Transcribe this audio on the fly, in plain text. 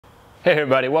Hey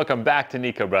everybody, welcome back to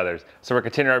Nico Brothers. So we're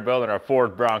continuing our build on our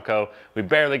Ford Bronco. We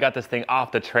barely got this thing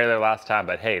off the trailer last time,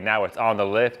 but hey, now it's on the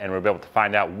lift and we'll be able to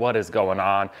find out what is going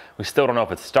on. We still don't know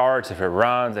if it starts, if it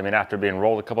runs. I mean, after being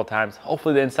rolled a couple times,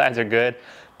 hopefully the insides are good.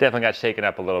 Definitely got shaken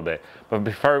up a little bit. But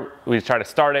before we try to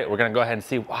start it, we're gonna go ahead and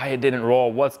see why it didn't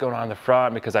roll, what's going on in the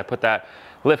front, because I put that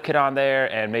lift kit on there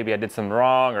and maybe I did something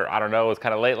wrong, or I don't know, it was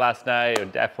kind of late last night.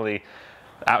 It definitely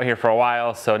out here for a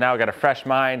while, so now we got a fresh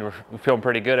mind. We're feeling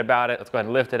pretty good about it. Let's go ahead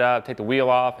and lift it up, take the wheel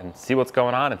off and see what's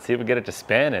going on and see if we get it to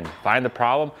spin and find the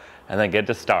problem and then get it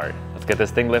to start. Let's get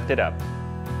this thing lifted up.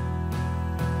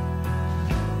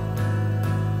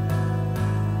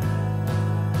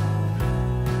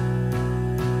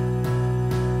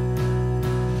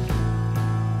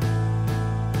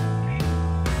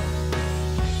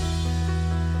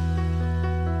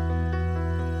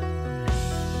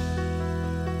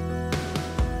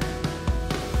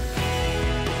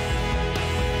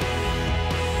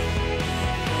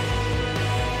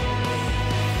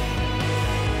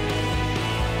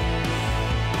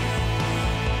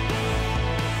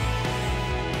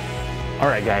 All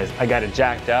right guys, I got it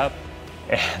jacked up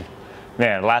and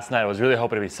man, last night I was really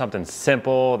hoping to be something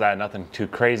simple, that nothing too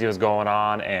crazy was going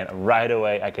on, and right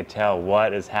away I could tell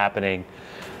what is happening.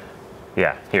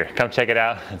 Yeah, here, come check it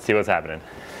out and see what's happening.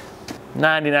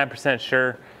 99%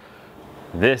 sure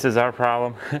this is our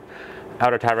problem.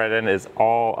 Outer tie rod end is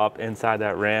all up inside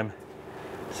that rim.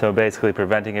 So basically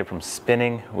preventing it from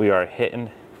spinning. We are hitting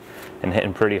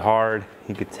pretty hard.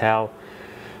 You could tell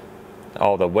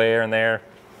all the wear in there.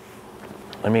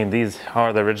 I mean, these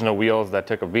are the original wheels that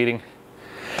took a beating.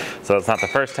 So it's not the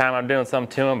first time I'm doing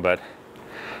something to them, but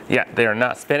yeah, they are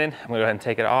not spinning. I'm gonna go ahead and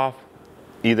take it off.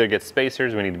 Either get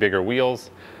spacers, we need bigger wheels,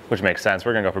 which makes sense.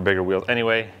 We're gonna go for bigger wheels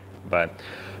anyway, but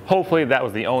hopefully that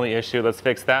was the only issue. Let's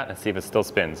fix that and see if it still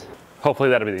spins. Hopefully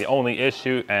that'll be the only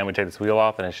issue and we take this wheel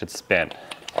off and it should spin.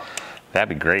 That'd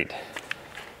be great.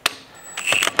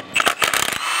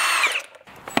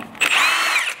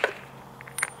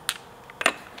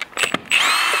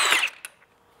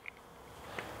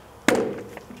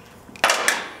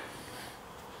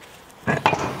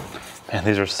 Man,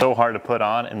 these are so hard to put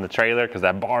on in the trailer because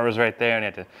that bar was right there and you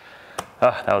had to,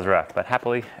 oh, that was rough. But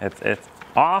happily, it's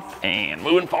off and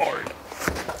moving forward.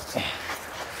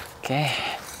 Okay.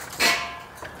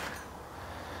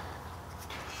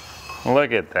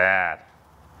 Look at that.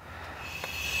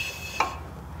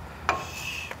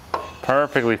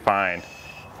 Perfectly fine.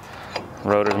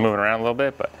 Rotor's moving around a little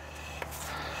bit, but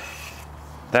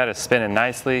that is spinning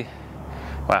nicely.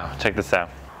 Wow, check this out.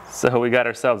 So we got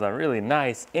ourselves a really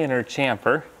nice inner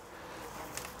chamfer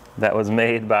that was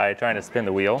made by trying to spin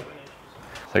the wheel.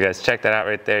 So guys, check that out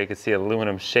right there. You can see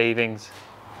aluminum shavings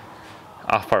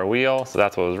off our wheel. So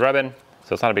that's what was rubbing.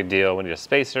 So it's not a big deal. We need a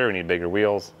spacer, we need bigger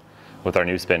wheels with our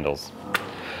new spindles.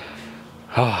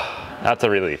 Oh, that's a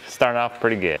relief. Starting off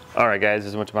pretty good. All right guys,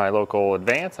 just went to my local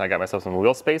Advance. I got myself some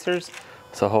wheel spacers.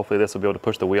 So hopefully this will be able to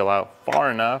push the wheel out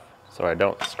far enough so I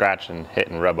don't scratch and hit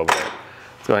and rub over it.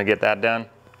 Let's go ahead and get that done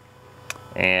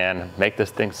and make this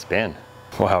thing spin.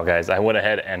 Wow guys, I went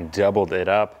ahead and doubled it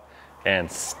up and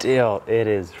still it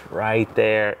is right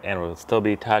there and will still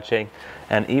be touching.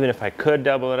 And even if I could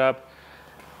double it up,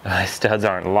 my studs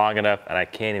aren't long enough and I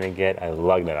can't even get a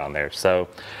lug nut on there. So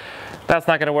that's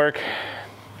not gonna work.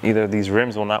 Either these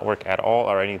rims will not work at all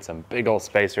or I need some big old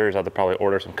spacers. I'll have to probably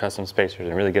order some custom spacers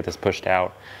and really get this pushed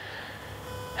out.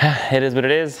 It is what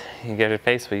it is. You get it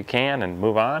faced what you can and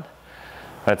move on,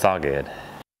 but it's all good.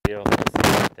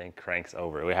 Thing cranks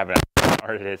over. We haven't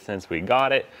started it since we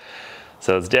got it,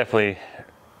 so it's definitely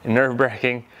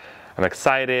nerve-wracking. I'm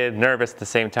excited, nervous at the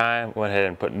same time. Went ahead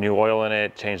and put new oil in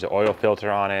it, changed the oil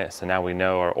filter on it, so now we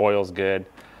know our oil's good,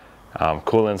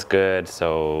 coolant's good,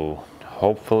 so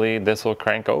hopefully this will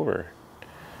crank over.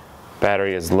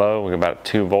 Battery is low, we're about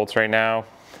 2 volts right now,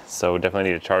 so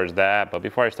definitely need to charge that. But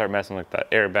before I start messing with the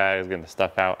airbags, getting the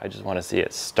stuff out, I just want to see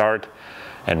it start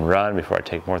and run before I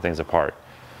take more things apart.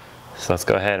 So let's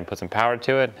go ahead and put some power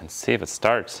to it and see if it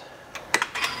starts.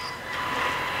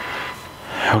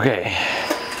 Okay.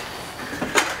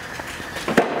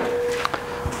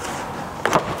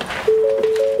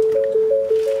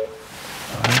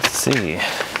 Let's see.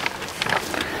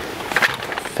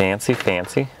 Fancy,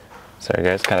 fancy. Sorry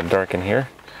guys, kind of dark in here.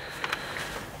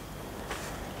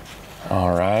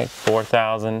 All right,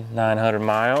 4,900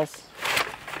 miles.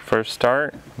 First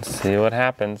start, let's see what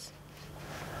happens.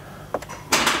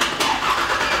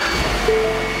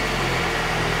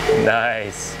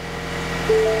 Nice.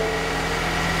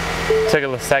 Took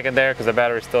a second there because the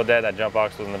battery's still dead. That jump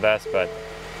box wasn't the best, but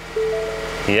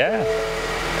yeah.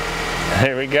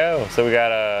 There we go. So we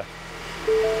got a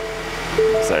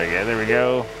So there we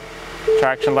go.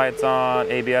 Traction lights on,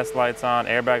 ABS lights on,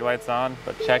 airbag lights on,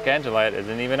 but check engine light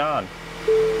isn't even on.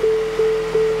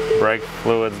 Brake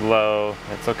fluid's low.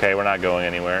 It's okay, we're not going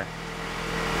anywhere.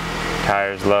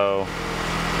 Tire's low,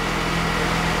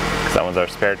 because that one's our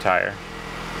spare tire.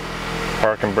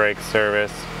 Park and brake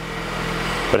service.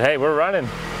 But hey, we're running.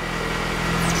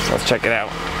 Let's check it out.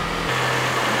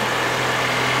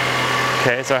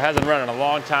 Okay, so it hasn't run in a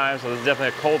long time, so this is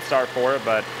definitely a cold start for it,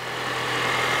 but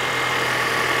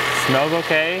smells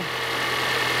okay.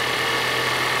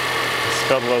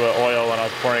 Spilled a little bit of oil when I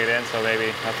was pouring it in, so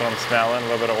maybe that's what I'm smelling, a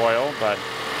little bit of oil, but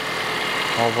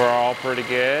overall pretty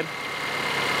good.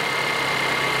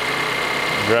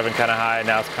 Revving kind of high,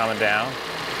 now it's coming down.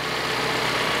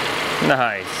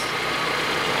 Nice.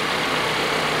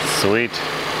 Sweet.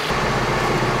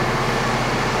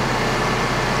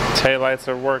 Taillights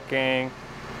are working.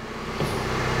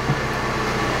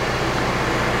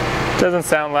 Doesn't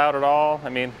sound loud at all. I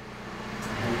mean,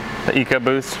 the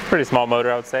EcoBoost, pretty small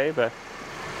motor I would say, but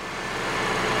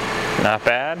not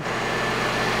bad.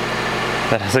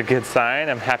 That is a good sign.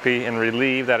 I'm happy and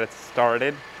relieved that it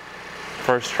started.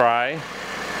 First try.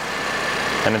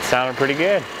 And it sounded pretty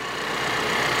good.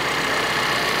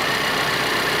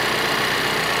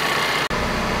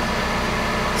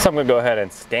 So I'm gonna go ahead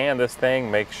and scan this thing,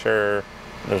 make sure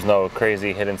there's no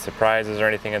crazy hidden surprises or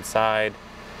anything inside.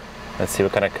 Let's see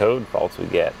what kind of code faults we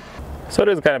get. So it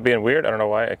is kind of being weird. I don't know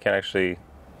why I can't actually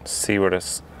see where to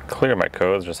clear my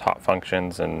codes, just hot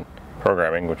functions and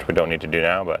programming, which we don't need to do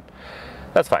now, but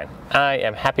that's fine. I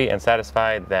am happy and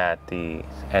satisfied that the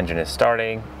engine is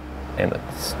starting and it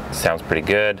sounds pretty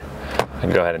good. I can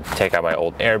go ahead and take out my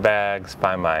old airbags,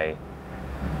 find my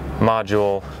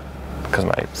module, because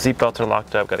my seatbelts are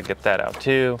locked up, got to get that out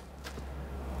too,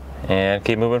 and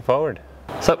keep moving forward.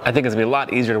 So I think it's gonna be a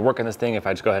lot easier to work on this thing if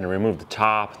I just go ahead and remove the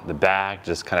top, the back,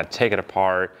 just kind of take it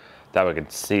apart. That way we can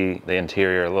see the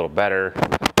interior a little better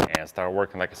and start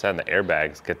working, like I said, in the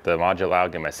airbags, get the module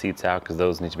out, get my seats out, because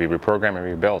those need to be reprogrammed and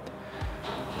rebuilt.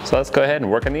 So let's go ahead and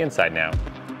work on the inside now.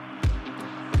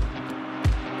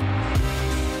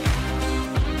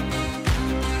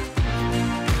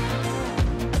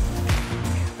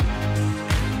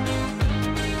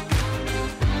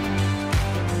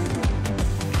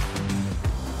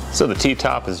 So the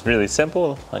T-top is really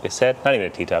simple, like I said, not even a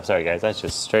T-top, sorry guys, that's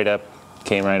just straight up,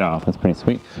 came right off, that's pretty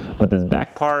sweet. But this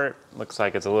back part looks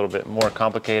like it's a little bit more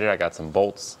complicated. I got some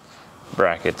bolts,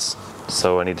 brackets,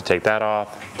 so I need to take that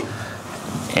off.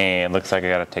 And looks like I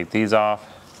gotta take these off.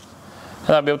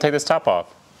 And I'll be able to take this top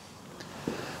off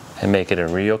and make it a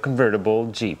real convertible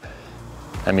Jeep.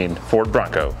 I mean, Ford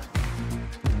Bronco.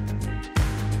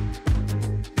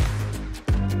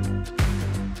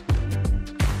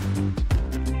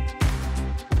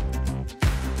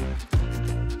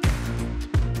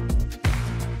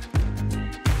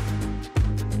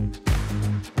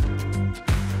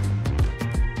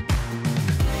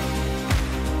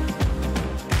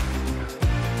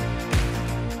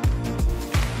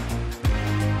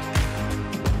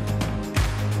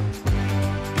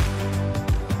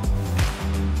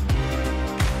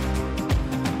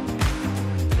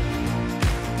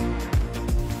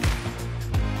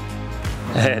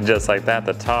 And just like that,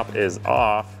 the top is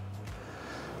off.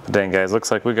 But then guys,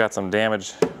 looks like we got some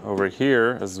damage over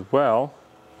here as well.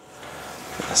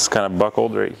 This kind of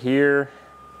buckled right here.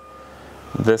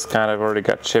 This kind of already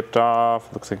got chipped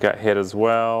off. Looks like it got hit as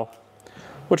well,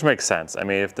 which makes sense. I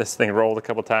mean, if this thing rolled a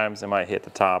couple times, it might hit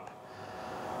the top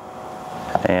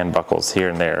and buckles here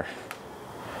and there.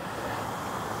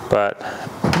 But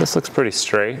this looks pretty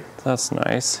straight. That's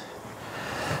nice.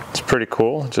 It's pretty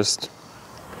cool. Just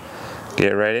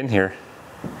get right in here.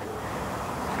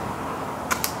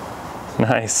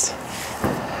 Nice.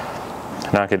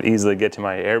 Now I could easily get to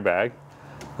my airbag.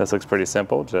 This looks pretty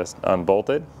simple, just unbolt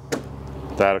it.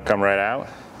 That'll come right out.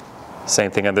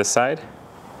 Same thing on this side.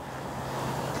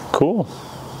 Cool.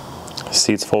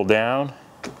 Seats fold down.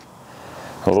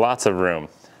 Lots of room.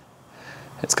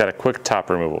 It's got a quick top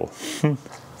removal.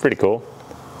 Pretty cool.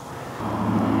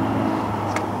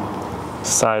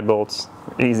 Side bolts,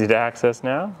 easy to access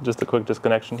now. Just a quick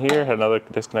disconnection here, had another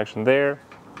disconnection there.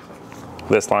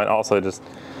 This line also just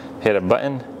hit a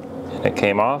button and it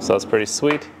came off, so that's pretty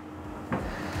sweet.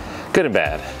 Good and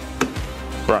bad.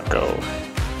 Bronco.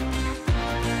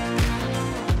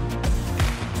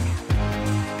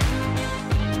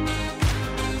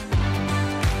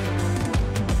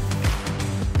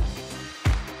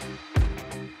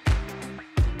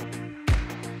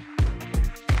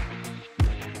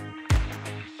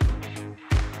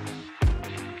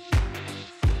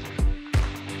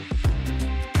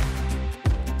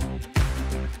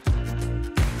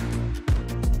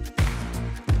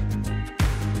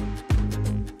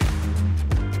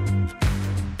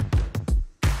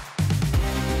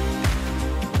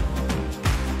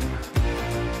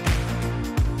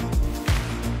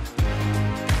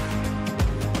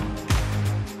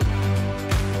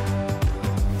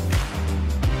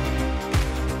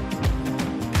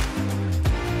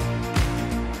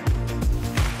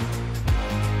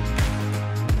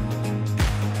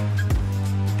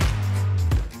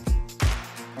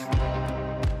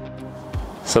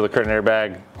 So the curtain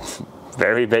airbag,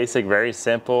 very basic, very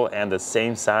simple, and the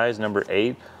same size, number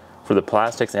 8, for the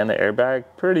plastics and the airbag.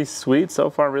 Pretty sweet so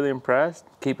far, really impressed.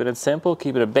 Keeping it simple,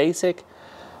 keeping it basic,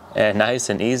 and nice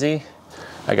and easy.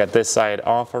 I got this side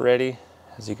off already,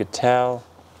 as you could tell.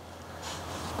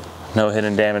 No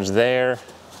hidden damage there.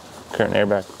 Curtain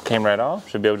airbag came right off.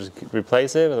 Should be able to just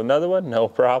replace it with another one, no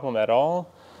problem at all.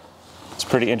 It's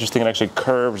pretty interesting, it actually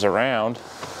curves around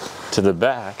to the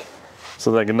back.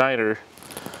 So the igniter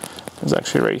is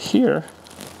actually right here.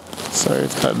 Sorry,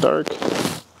 it's kind of dark.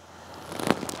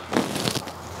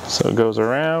 So it goes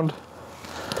around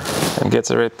and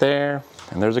gets it right there.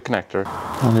 And there's a connector.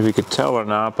 I don't know if you could tell or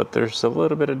not, but there's a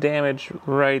little bit of damage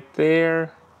right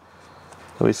there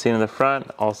that we've seen in the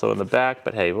front, also in the back,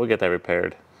 but hey, we'll get that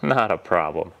repaired. Not a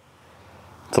problem.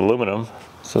 It's aluminum,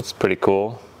 so it's pretty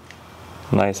cool.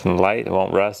 Nice and light, it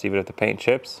won't rust even if the paint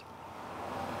chips.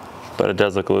 But it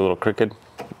does look a little crooked.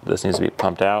 This needs to be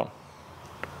pumped out.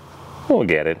 We'll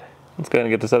get it. Let's go ahead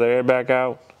and get this other airbag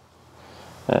out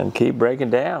and keep breaking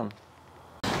down.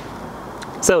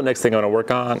 So next thing I want to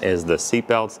work on is the seat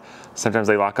belts. Sometimes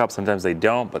they lock up, sometimes they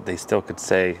don't, but they still could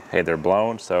say, hey, they're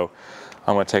blown. So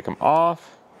I'm going to take them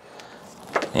off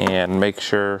and make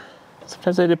sure.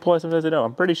 Sometimes they deploy, sometimes they don't.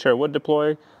 I'm pretty sure it would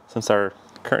deploy since our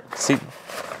current seat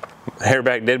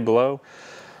airbag did blow.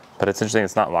 But it's interesting,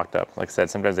 it's not locked up. Like I said,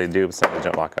 sometimes they do, but sometimes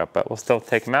they don't lock up. But we'll still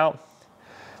take them out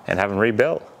and have them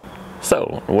rebuilt.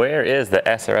 So where is the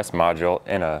SRS module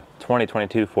in a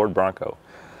 2022 Ford Bronco?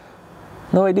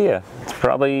 No idea. It's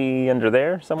probably under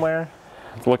there somewhere.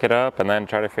 Let's look it up and then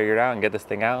try to figure it out and get this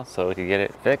thing out so we can get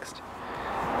it fixed.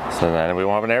 So then we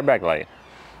won't have an airbag light.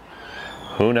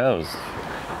 Who knows?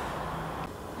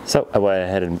 So I went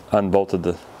ahead and unbolted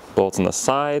the bolts on the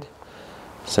side.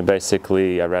 So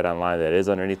basically I read online that it is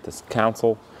underneath this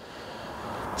console.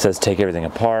 It says take everything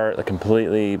apart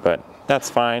completely, but that's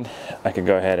fine. I can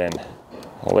go ahead and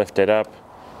lift it up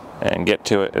and get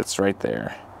to it. It's right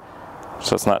there.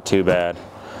 So it's not too bad.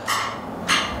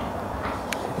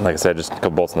 Like I said, just a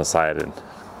couple bolts on the side and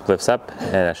lifts up,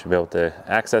 and I should be able to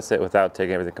access it without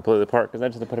taking everything completely apart, because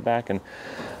then just to put it back, and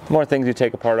the more things you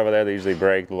take apart over there, they usually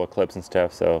break, the little clips and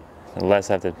stuff, so the less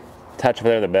I have to touch over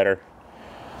there, the better.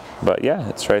 But yeah,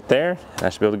 it's right there, and I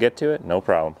should be able to get to it, no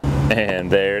problem. And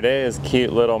there it is,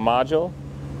 cute little module.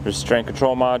 Restraint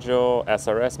control module,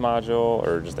 SRS module,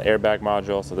 or just the airbag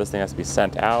module. So this thing has to be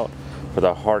sent out for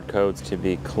the hard codes to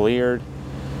be cleared.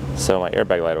 So my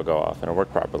airbag light will go off and it'll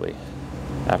work properly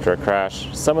after a crash.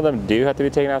 Some of them do have to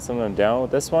be taken out, some of them don't. With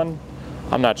this one,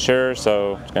 I'm not sure,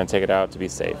 so I'm just gonna take it out to be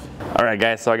safe. All right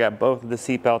guys, so I got both of the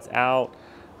seat belts out.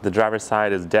 The driver's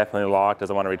side is definitely locked,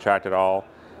 doesn't want to retract at all.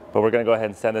 But we're gonna go ahead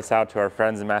and send this out to our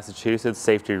friends in Massachusetts,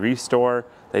 Safety Restore.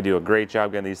 They do a great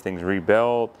job getting these things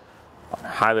rebuilt.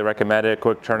 Highly recommend it,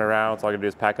 quick turnaround. So all you do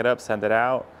is pack it up, send it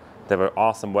out. They have an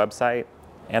awesome website,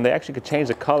 and they actually could change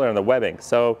the color in the webbing.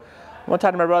 So one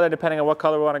time to my brother, depending on what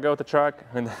color we want to go with the truck,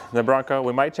 and the Bronco,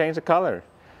 we might change the color.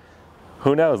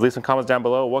 Who knows? Leave some comments down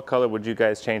below. What color would you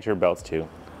guys change your belts to?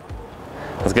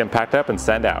 Let's get them packed up and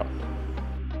send out.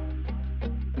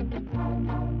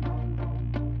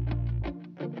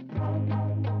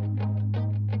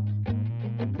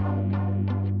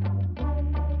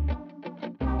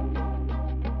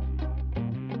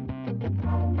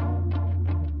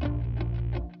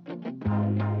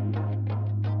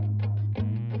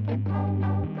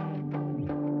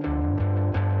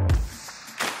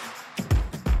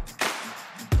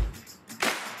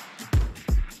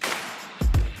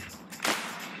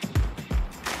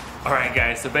 Alright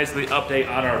guys, so basically update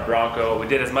on our Bronco. We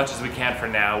did as much as we can for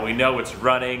now. We know it's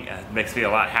running, and it makes me a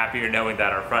lot happier knowing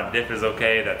that our front diff is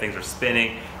okay, that things are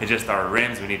spinning. It's just our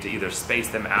rims, we need to either space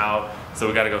them out. So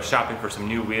we gotta go shopping for some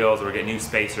new wheels or get new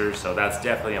spacers, so that's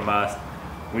definitely a must.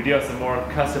 We do have some more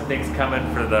custom things coming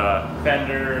for the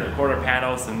fender, the quarter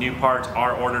panels, some new parts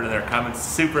are ordered and they're coming.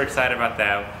 Super excited about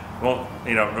that. Won't,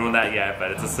 ruin that yet,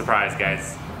 but it's a surprise,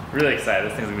 guys. Really excited,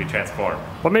 this thing's gonna be transformed.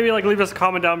 Well, maybe leave us a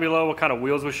comment down below what kind of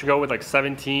wheels we should go with, like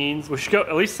 17s. We should go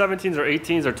at least 17s or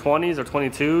 18s or 20s or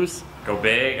 22s. Go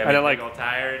big, I mean, then like big old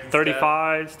tires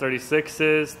 35s,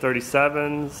 36s,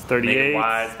 37s, 38s. Make it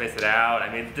wide, space it out.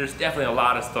 I mean, there's definitely a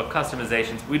lot of still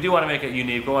customizations. We do want to make it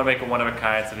unique, we want to make it one of a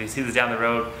kind, so if you see this down the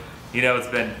road, you know it's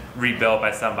been rebuilt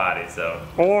by somebody, so.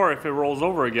 Or if it rolls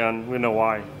over again, we know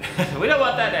why. We don't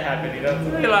want that to happen, It's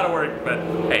gonna be a lot of work, but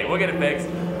hey, we'll get it fixed.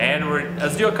 And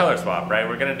let's do a color swap, right?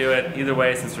 We're gonna do it either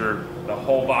way since the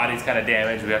whole body's kind of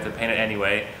damaged. We have to paint it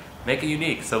anyway. Make it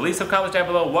unique. So leave some comments down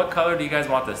below. What color do you guys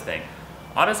want this thing?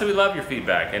 Honestly, we love your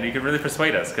feedback, and you can really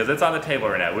persuade us because it's on the table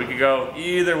right now. We could go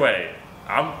either way.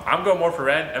 I'm going more for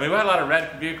red. I mean, we had a lot of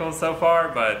red vehicles so far,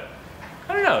 but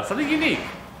I don't know, something unique.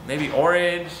 Maybe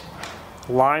orange.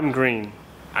 Lime green.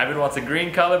 Ivan wants a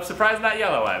green color. Surprised not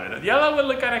yellow, Ivan. Yellow would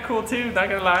look kind of cool too, not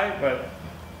gonna lie, but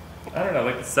I don't know,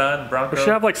 like the sun, Bronco. We should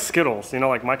have like Skittles, you know,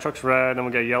 like my truck's red, and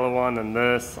we get a yellow one, and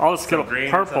this. All the Skittles. Green,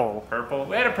 purple. Purple.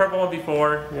 We had a purple one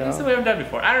before. Yeah. Something we haven't done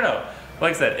before. I don't know.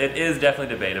 Like I said, it is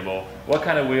definitely debatable. What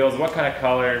kind of wheels, what kind of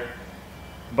color.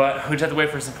 But we just have to wait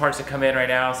for some parts to come in right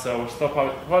now, so we'll still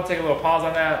probably take a little pause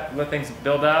on that, let things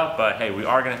build out. But hey, we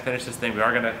are gonna finish this thing. We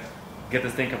are gonna get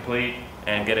this thing complete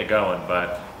and get it going.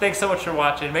 But thanks so much for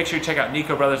watching. Make sure you check out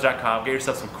NicoBrothers.com. Get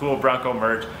yourself some cool Bronco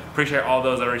merch. Appreciate all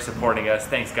those that are already supporting us.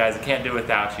 Thanks, guys. I can't do it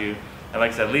without you. And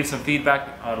like I said, leave some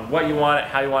feedback on what you want,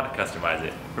 how you want to customize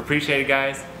it. We appreciate it,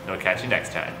 guys, and we'll catch you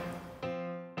next time.